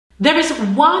There is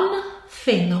one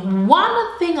thing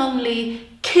only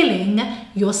killing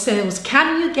your sales.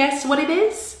 Can you guess what it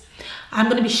is? I'm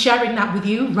going to be sharing that with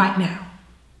you right now.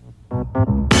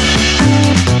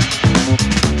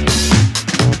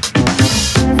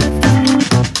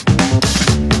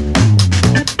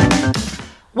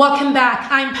 Welcome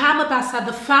back. I'm Pam Abassa,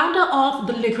 the founder of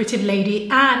The Lucrative Lady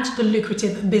and The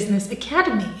Lucrative Business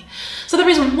Academy. So there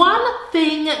is one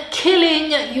thing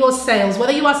killing your sales,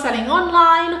 whether you are selling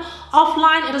online,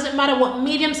 offline, it doesn't matter what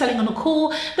medium, selling on a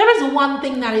call, there is one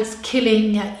thing that is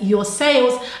killing your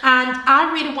sales, and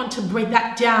I really want to break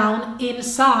that down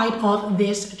inside of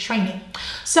this training.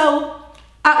 So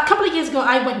a couple of years ago,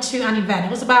 I went to an event.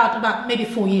 It was about maybe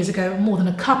 4 years ago, more than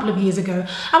a couple of years ago.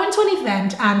 I went to an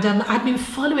event and I'd been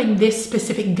following this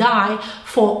specific guy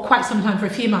for quite some time, for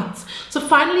a few months. So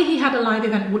finally he had a live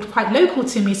event quite local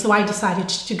to me, so I decided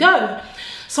to go.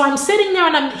 So I'm sitting there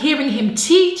and I'm hearing him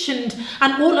teach and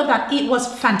all of that. It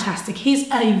was fantastic. He's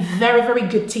a very, very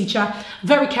good teacher,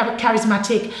 very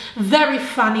charismatic, very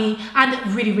funny,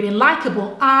 and really, really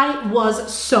likable. I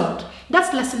was sold.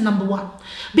 That's lesson number one.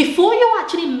 Before you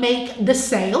actually make the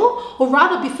sale, or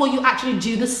rather before you actually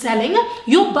do the selling,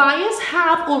 your buyers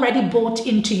have already bought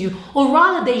into you, or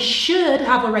rather they should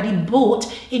have already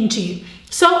bought into you.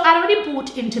 So I already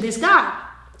bought into this guy.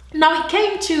 Now it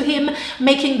came to him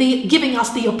giving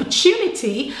us the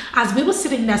opportunity as we were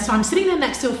sitting there. So I'm sitting there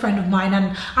next to a friend of mine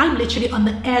and I'm literally on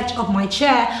the edge of my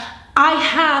chair. I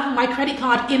have my credit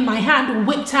card in my hand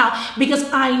whipped out because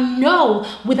I know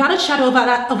without a shadow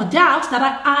of a doubt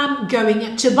that I am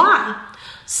going to buy.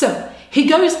 So he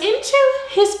goes into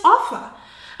his offer,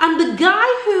 and the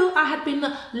guy who I had been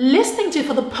listening to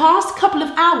for the past couple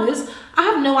of hours, I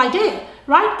have no idea,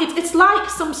 right? It's like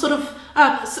some sort of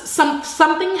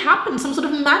something happened, some sort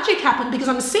of magic happened, because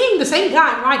I'm seeing the same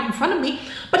guy right in front of me,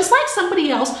 but it's like somebody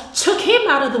else took him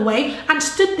out of the way and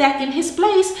stood there in his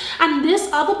place, and this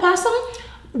other person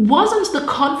wasn't the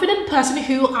confident person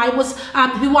who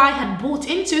I had bought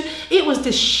into. It was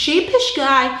this sheepish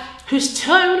guy whose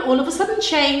tone all of a sudden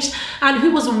changed and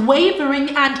who was wavering,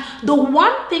 and the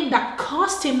one thing that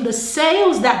cost him the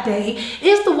sales that day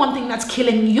is the one thing that's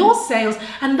killing your sales,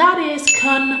 and that is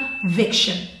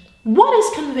conviction. What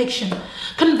is conviction?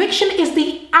 Conviction is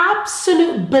the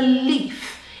absolute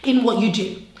belief in what you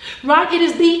do, right? It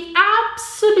is the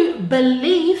absolute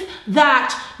belief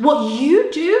that what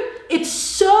you do, it's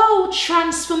so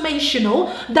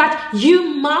transformational that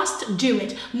you must do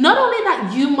it. Not only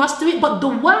that you must do it, but the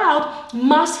world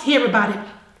must hear about it.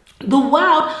 The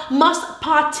world must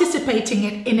participate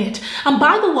in it. And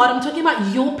by the world, I'm talking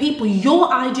about your people,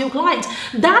 your ideal clients.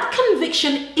 That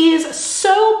conviction is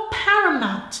so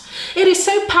paramount. It is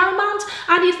so paramount,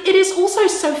 and it is also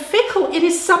so fickle. It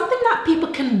is something that people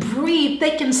can breathe,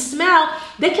 they can smell,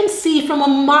 they can see from a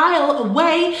mile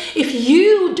away if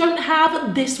you don't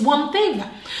have this one thing.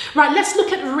 Right, let's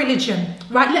look at religion,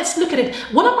 right? Let's look at it.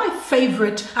 One of my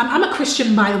favorite, I'm a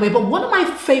Christian by the way, but one of my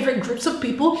favorite groups of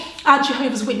people are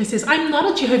Jehovah's Witnesses. I'm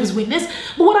not a Jehovah's Witness,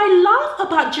 but what I love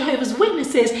about Jehovah's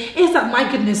Witnesses is that, my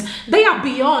goodness, they are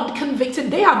beyond convicted.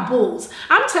 They are balls.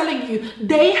 I'm telling you,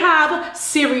 they have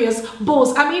serious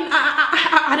balls. I mean,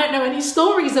 I don't know any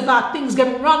stories about things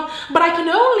going wrong, but I can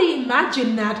only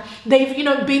imagine that they've,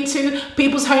 been to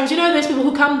people's homes. Those people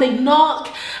who come, they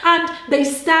knock and they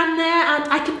stand there, and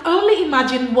I can only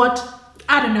imagine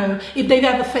I don't know if they've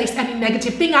ever faced any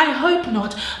negative thing. I hope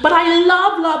not. But I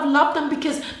love them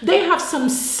because they have some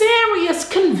serious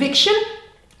conviction,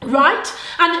 right?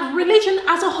 And religion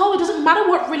as a whole, it doesn't matter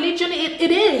what religion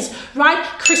it is, right?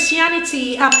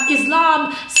 Christianity,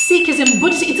 Islam, Sikhism,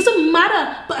 Buddhism, it doesn't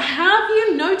matter. But have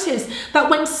you noticed that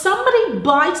when somebody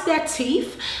bites their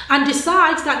teeth and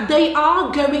decides that they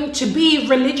are going to be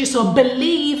religious or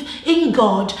believe in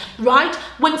God, right?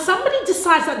 When somebody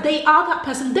decides that they are that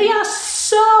person, they are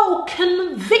so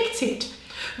convicted,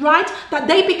 right, that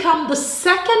they become the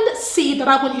second C that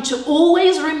I want you to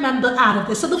always remember out of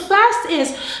this. So the first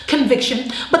is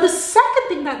conviction, but the second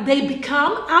thing that they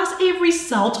become as a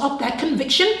result of that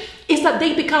conviction is that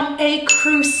they become a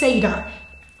crusader.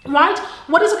 Right?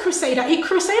 What is a crusader? A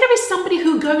crusader is somebody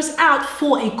who goes out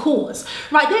for a cause,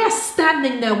 right? They are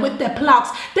standing there with their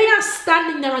plaques. They are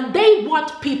standing there and they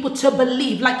want people to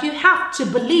believe. Like, you have to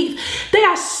believe. They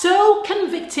are so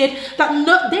convicted that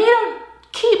they don't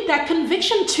keep their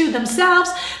conviction to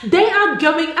themselves. They are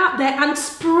going out there and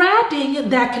spreading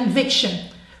their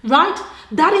conviction, right?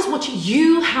 That is what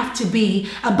you have to be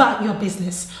about your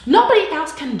business. Nobody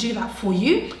else can do that for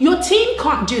you. Your team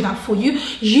can't do that for you.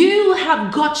 You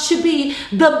have got to be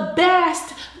the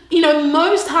best,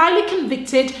 most highly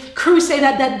convicted crusader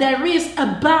that there is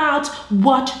about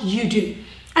what you do.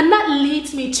 And that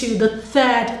leads me to the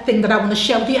third thing that I want to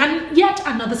share with you, and yet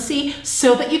another C,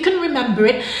 so that you can remember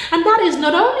it. And that is,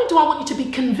 not only do I want you to be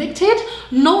convicted,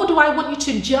 nor do I want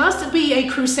you to just be a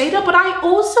crusader, but I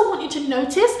also want you to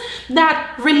notice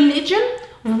that religion,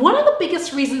 one of the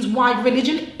biggest reasons why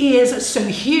religion is so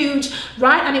huge,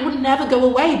 right? And it would never go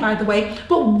away, by the way.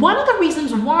 But one of the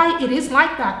reasons why it is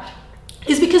like that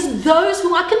is because those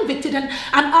who are convicted and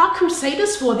are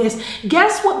crusaders for this,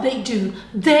 guess what they do?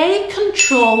 They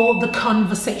control the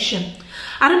conversation.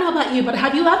 I don't know about you, but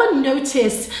have you ever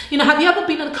noticed, have you ever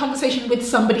been in a conversation with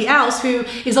somebody else who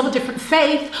is of a different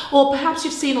faith, or perhaps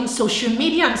you've seen on social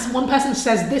media and one person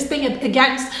says this thing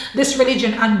against this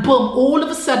religion, and boom, all of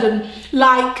a sudden,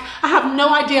 like, I have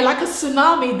no idea, like a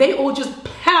tsunami, they all just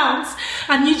pounce,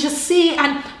 and you just see,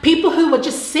 and people who were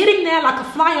just sitting there like a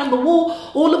fly on the wall,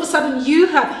 all of a sudden you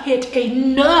have hit a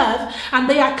nerve, and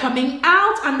they are coming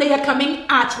out and they are coming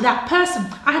at that person.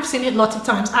 I have seen it lots of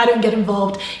times. I don't get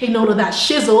involved in all of that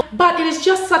shizzle, but it is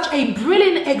just such a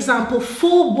brilliant example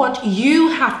for what you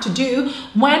have to do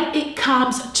when it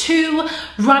comes to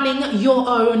running your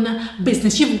own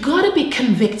business. You've got to be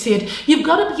convicted, you've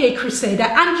got to be a crusader,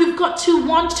 and you've got to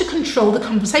want to control the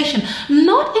conversation,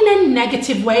 not in a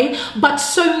negative way, but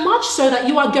so much so that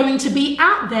you are going to be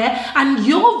out there and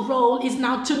your role is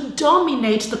now to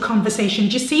dominate the conversation.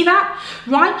 Do you see that?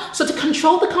 Right? So to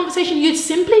control the conversation, you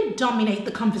simply dominate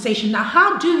the conversation. Now,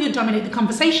 how do you dominate the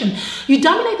conversation? You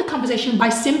dominate the conversation by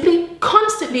simply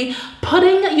constantly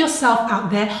putting yourself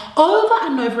out there over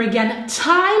and over again,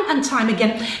 time and time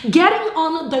again, getting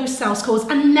on those sales calls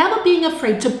and never being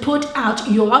afraid to put out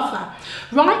your offer,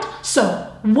 right? So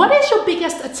what is your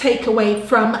biggest takeaway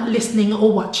from listening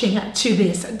or watching to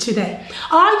this today?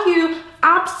 Are you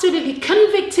absolutely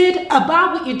convicted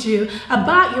about what you do,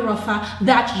 about your offer,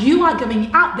 that you are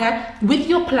going out there with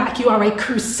your plaque, you are a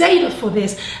crusader for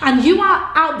this, and you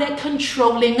are out there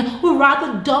controlling, or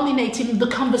rather dominating, the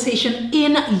conversation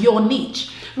in your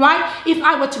niche? Right? If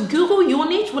I were to Google your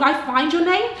niche, would I find your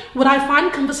name? Would I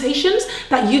find conversations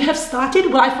that you have started?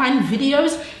 Will I find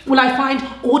videos? Will I find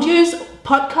audios,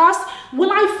 podcasts? Will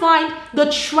I find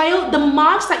the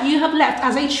marks that you have left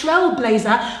as a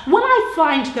trailblazer? Will I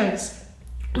find those?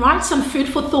 Right? Some food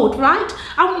for thought, right?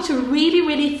 I want you to really,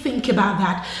 really think about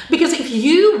that. Because if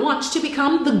you want to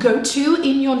become the go-to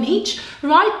in your niche,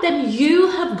 right, then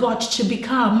you have got to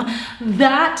become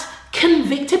that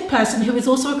convicted person who is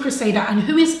also a crusader and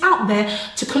who is out there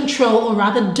to control, or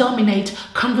rather dominate,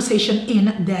 conversation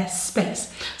in their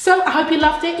space. So I hope you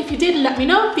loved it. If you did, let me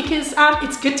know, because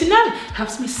it's good to know. It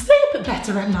helps me sleep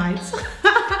better at night.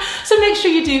 So make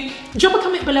sure you do drop a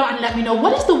comment below and let me know,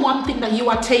 what is the one thing that you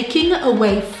are taking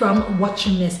away from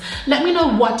watching this? Let me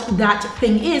know what that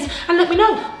thing is, and let me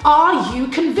know, are you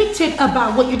convicted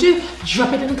about what you do?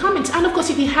 Drop it in the comments. And of course,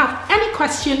 if you have any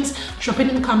questions, drop it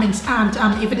in the comments,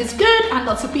 and if it is good and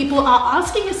lots of people are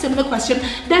asking a similar question,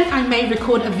 then I may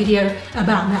record a video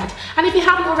about that. And if you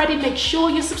haven't already, make sure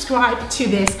you subscribe to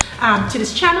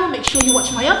this channel. Make sure you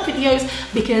watch my other videos,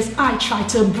 because I try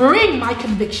to bring my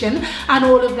conviction and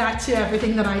all of that to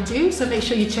everything that I do. So make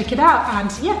sure you check it out,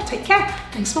 and yeah, take care.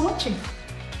 Thanks for watching.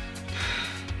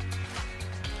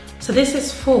 So this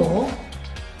is for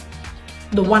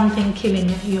the one thing killing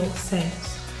your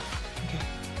sales. Okay.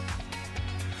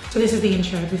 So this is the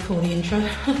intro before the intro.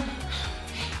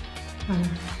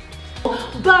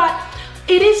 But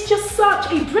it is just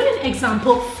such a brilliant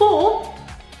example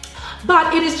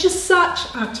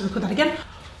I have to record that again.